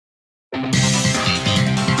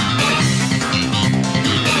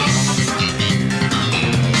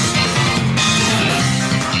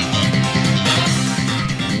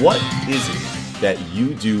that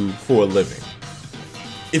you do for a living.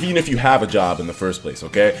 Even if you have a job in the first place,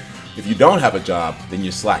 okay? If you don't have a job, then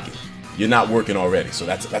you're slacking. You're not working already, so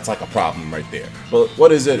that's like a problem right there. But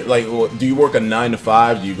what is it like? Do you work a 9 to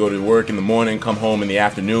 5? Do you go to work in the morning, come home in the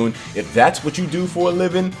afternoon? If that's what you do for a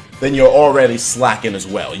living, then you're already slacking as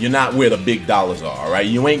well. You're not where the big dollars are, all right?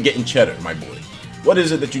 You ain't getting cheddar, my boy. What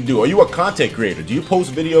is it that you do? Are you a content creator? Do you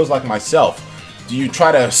post videos like myself? Do you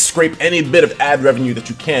try to scrape any bit of ad revenue that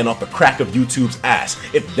you can off the crack of YouTube's ass?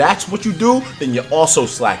 If that's what you do, then you're also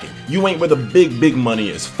slacking. You ain't where the big money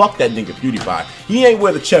is. Fuck that nigga PewDiePie. He ain't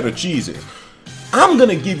where the cheddar cheese is. I'm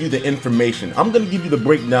gonna give you the information. I'm gonna give you the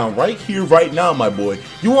breakdown right here, right now, my boy.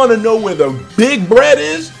 You wanna know where the big bread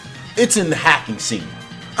is? It's in the hacking scene.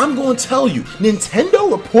 I'm gonna tell you,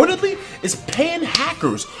 Nintendo reportedly is paying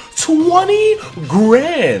hackers 20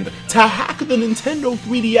 grand to hack the Nintendo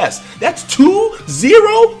 3DS. That's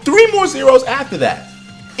 3 more zeros after that.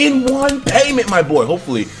 In one payment, my boy.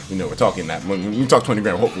 Hopefully, you know, we're talking that. When we talk 20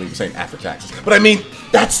 grand, hopefully we're saying after taxes. But I mean,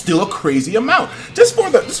 that's still a crazy amount. Just for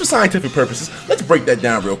scientific purposes, let's break that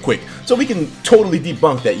down real quick so we can totally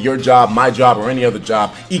debunk that your job, my job, or any other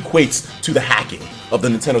job equates to the hacking of the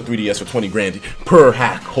Nintendo 3DS for 20 grand per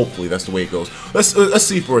hack. Hopefully that's the way it goes. Let's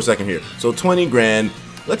see for a second here. So 20 grand.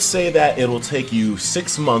 Let's say that it'll take you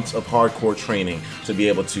 6 months of hardcore training to be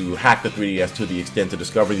able to hack the 3DS to the extent to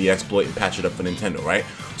discover the exploit and patch it up for Nintendo, right?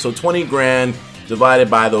 So 20 grand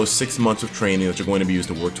divided by those 6 months of training that you're going to be used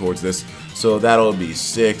to work towards this. So that'll be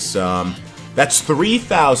that's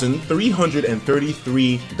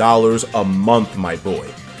 $3,333 a month, my boy.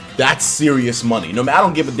 That's serious money. No matter, I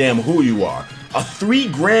don't give a damn who you are. A 3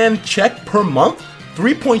 grand check per month?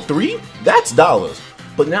 3.3? That's dollars.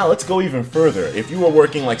 But now let's go even further. If you were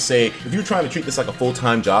working, like, say, if you're trying to treat this like a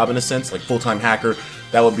full-time job in a sense, like full-time hacker,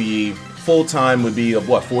 that would be, full-time would be,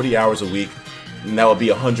 what, 40 hours a week, and that would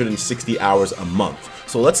be 160 hours a month.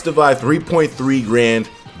 So let's divide 3.3 grand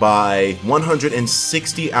by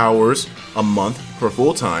 160 hours a month for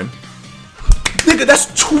full-time. Nigga, that's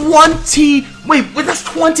that's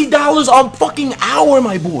 $20 a fucking hour,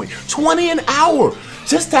 my boy. 20 an hour.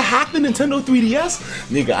 Just to hack the Nintendo 3DS?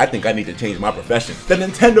 Nigga, I think I need to change my profession. The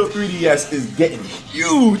Nintendo 3DS is getting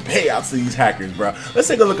huge payouts to these hackers, bro. Let's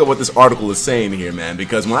take a look at what this article is saying here, man,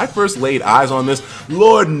 because when I first laid eyes on this,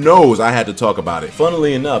 Lord knows I had to talk about it.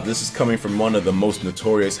 Funnily enough, this is coming from one of the most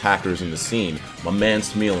notorious hackers in the scene, my man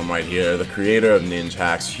Smealum right here, the creator of Ninja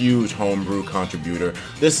Hacks, huge homebrew contributor.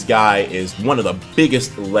 This guy is one of the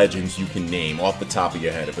biggest legends you can name off the top of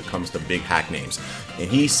your head if it comes to big hack names. And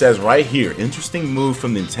he says right here, interesting move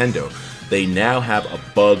from Nintendo. They now have a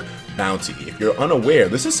bug bounty. If you're unaware,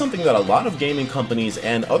 this is something that a lot of gaming companies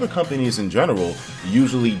and other companies in general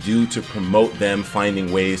usually do to promote them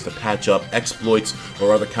finding ways to patch up exploits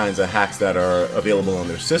or other kinds of hacks that are available on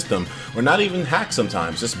their system, or not even hacks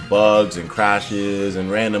sometimes, just bugs and crashes and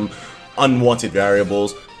random unwanted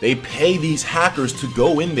variables. They pay these hackers to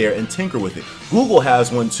go in there and tinker with it. Google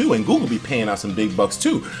has one too, and Google be paying out some big bucks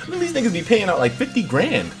too. I mean, these niggas be paying out like 50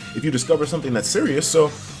 grand if you discover something that's serious, so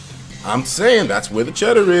I'm saying that's where the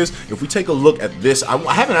cheddar is. If we take a look at this, I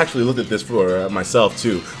haven't actually looked at this for myself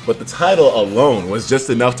too, but the title alone was just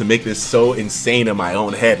enough to make this so insane in my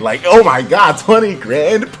own head. Like, oh my god, 20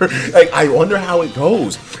 grand per, like, I wonder how it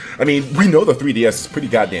goes. I mean, we know the 3DS is pretty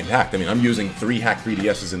goddamn hacked. I mean, I'm using 3 hacked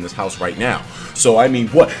 3DSs in this house right now. So, I mean,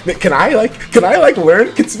 what? Can I learn? Can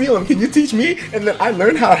Smealum, can you teach me? And then I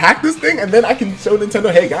learn how to hack this thing, and then I can show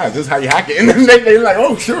Nintendo, hey guys, this is how you hack it. And then they're like,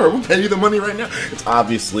 oh sure, we'll pay you the money right now. It's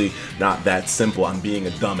obviously not that simple. I'm being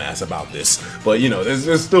a dumbass about this. But, you know,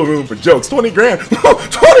 there's still room for jokes. 20 grand?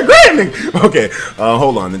 20 grand! Okay,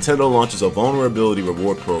 hold on. Nintendo launches a vulnerability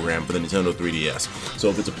reward program for the Nintendo 3DS. So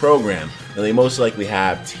if it's a program, then they most likely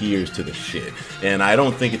have tiers to the shit. And I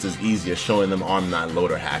don't think it's as easy as showing them ARM9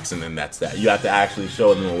 loader hacks and then that's that. You have to actually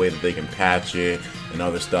show them a way that they can patch it and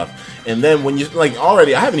other stuff. And then when you, like,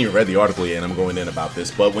 already, I haven't even read the article yet and I'm going in about this,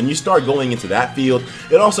 but when you start going into that field,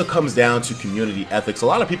 it also comes down to community ethics. A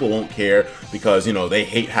lot of people won't care because, you know, they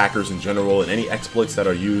hate hackers in general, and any exploits that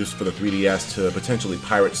are used for the 3DS to potentially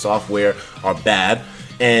pirate software are bad.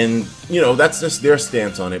 And, you know, that's just their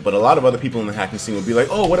stance on it. But a lot of other people in the hacking scene would be like,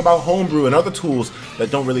 oh, what about homebrew and other tools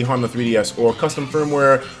that don't really harm the 3DS, or custom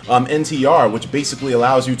firmware NTR, which basically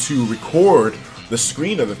allows you to record the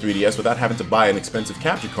screen of the 3DS without having to buy an expensive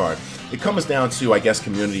capture card. It comes down to, I guess,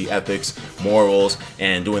 community ethics, morals,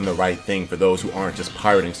 and doing the right thing for those who aren't just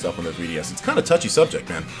pirating stuff on the 3DS. It's kind of a touchy subject,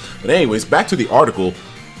 man. But anyways, back to the article.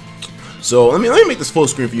 So let me make this full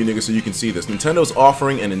screen for you niggas so you can see this. Nintendo's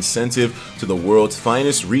offering an incentive to the world's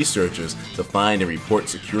finest researchers to find and report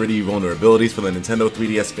security vulnerabilities for the Nintendo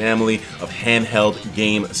 3DS family of handheld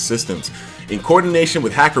game systems. In coordination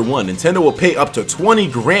with HackerOne, Nintendo will pay up to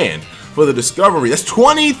 20 grand for the discovery. That's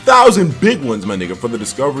 20,000 big ones, my nigga, for the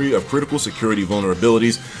discovery of critical security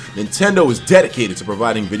vulnerabilities. Nintendo is dedicated to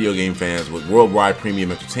providing video game fans with worldwide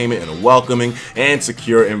premium entertainment in a welcoming and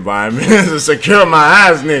secure environment. Secure my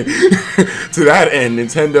ass, nigga. To that end,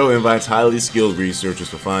 Nintendo invites highly skilled researchers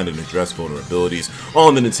to find and address vulnerabilities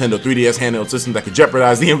on the Nintendo 3DS handheld system that could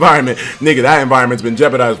jeopardize the environment. Nigga, that environment's been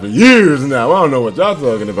jeopardized for years now. I don't know what y'all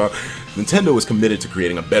talking about. Nintendo is committed to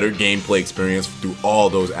creating a better gameplay experience through all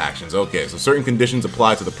those actions. Okay, so certain conditions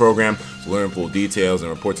apply to the program. To learn full details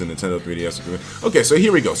and reports in Nintendo 3DS agreement. Okay, so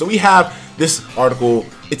here we go. So we have this article.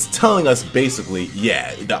 It's telling us basically,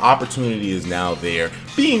 yeah, the opportunity is now there.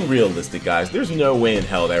 Being realistic, guys, there's no way in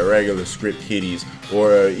hell that regular script kiddies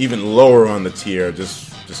or even lower on the tier, just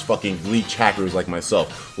fucking leech hackers like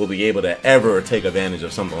myself will be able to ever take advantage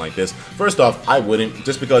of something like this. First off, I wouldn't,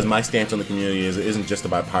 just because my stance on the community isn't just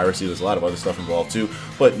about piracy. There's a lot of other stuff involved too,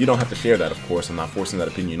 but you don't have to share that, of course. I'm not forcing that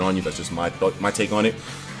opinion on you. That's just my take on it.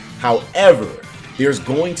 However, there's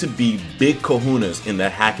going to be big kahunas in the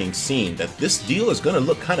hacking scene that this deal is going to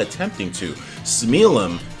look kind of tempting to.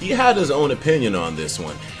 Smealum, he had his own opinion on this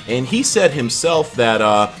one, and he said himself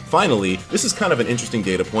that, finally, this is kind of an interesting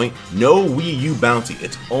data point, no Wii U bounty,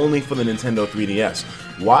 it's only for the Nintendo 3DS.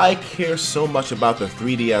 Why care so much about the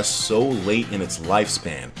 3DS so late in its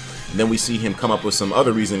lifespan? And then we see him come up with some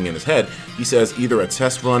other reasoning in his head. He says either a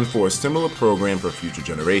test run for a similar program for future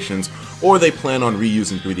generations, or they plan on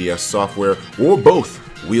reusing 3DS software, or both.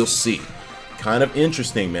 We'll see. Kind of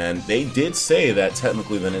interesting, man. They did say that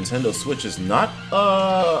technically the Nintendo Switch is not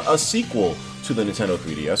a sequel to the Nintendo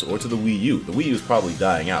 3DS or to the Wii U. The Wii U is probably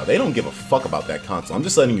dying out. They don't give a fuck about that console. I'm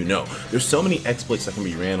just letting you know. There's so many exploits that can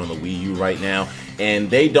be ran on the Wii U right now, and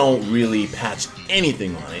they don't really patch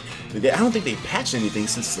anything on it. I don't think they've patched anything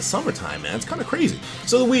since the summertime, man. It's kind of crazy.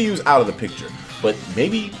 So the Wii U's out of the picture. But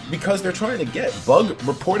maybe because they're trying to get bug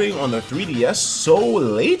reporting on the 3DS so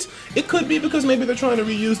late, it could be because maybe they're trying to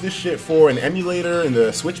reuse this shit for an emulator in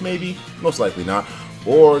the Switch, maybe. Most likely not.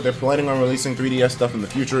 Or they're planning on releasing 3DS stuff in the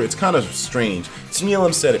future. It's kind of strange.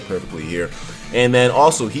 Smealum said it perfectly here. And then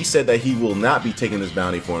also, he said that he will not be taking this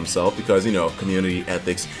bounty for himself because, you know, community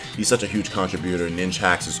ethics. He's such a huge contributor.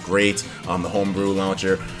 Ninjax is great. The homebrew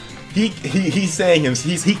launcher. He's saying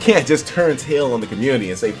he can't just turn tail on the community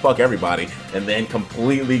and say fuck everybody and then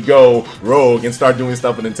completely go rogue and start doing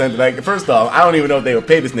stuff with Nintendo. Like, first off, I don't even know if they would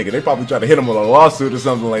pay this nigga. They probably try to hit him with a lawsuit or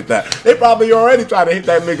something like that. They probably already try to hit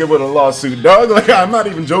that nigga with a lawsuit, dog. Like, I'm not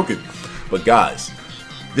even joking. But guys,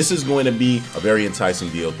 this is going to be a very enticing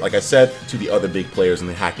deal. Like I said, to the other big players in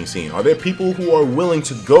the hacking scene, are there people who are willing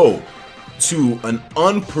to go to an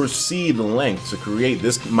unperceived length to create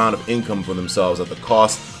this amount of income for themselves at the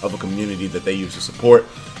cost of a community that they used to support?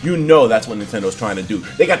 You know that's what Nintendo's trying to do.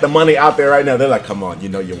 They got the money out there right now. They're like, come on, you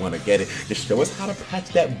know you want to get it. Just show us how to patch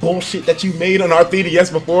that bullshit that you made on our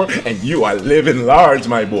 3DS before, and you are living large,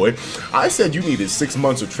 my boy. I said you needed 6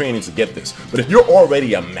 months of training to get this, but if you're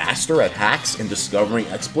already a master at hacks and discovering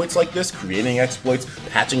exploits like this, creating exploits,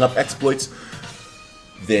 patching up exploits,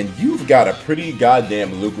 then you've got a pretty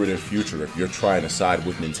goddamn lucrative future if you're trying to side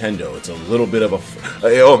with Nintendo. It's a little bit of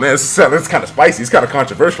a... oh man, it's kind of spicy. It's kind of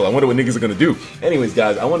controversial. I wonder what niggas are going to do. Anyways,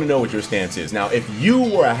 guys, I want to know what your stance is. Now, if you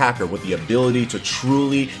were a hacker with the ability to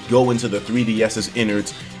truly go into the 3DS's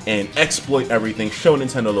innards and exploit everything, show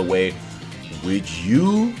Nintendo the way, would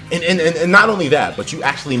you, and not only that, but you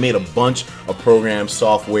actually made a bunch of programs,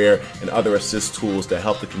 software, and other assist tools to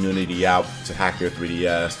help the community out to hack their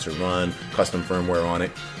 3DS, to run custom firmware on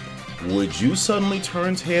it, would you suddenly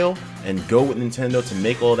turn tail and go with Nintendo to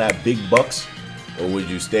make all that big bucks, or would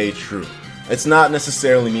you stay true? It's not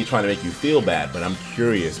necessarily me trying to make you feel bad, but I'm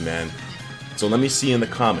curious, man. So let me see in the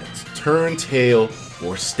comments, turn tail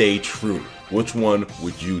or stay true. Which one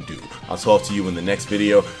would you do? I'll talk to you in the next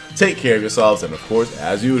video. Take care of yourselves, and of course,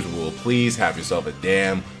 as usual, please have yourself a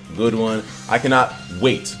damn good one. I cannot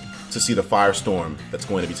wait to see the firestorm that's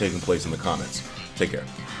going to be taking place in the comments. Take care.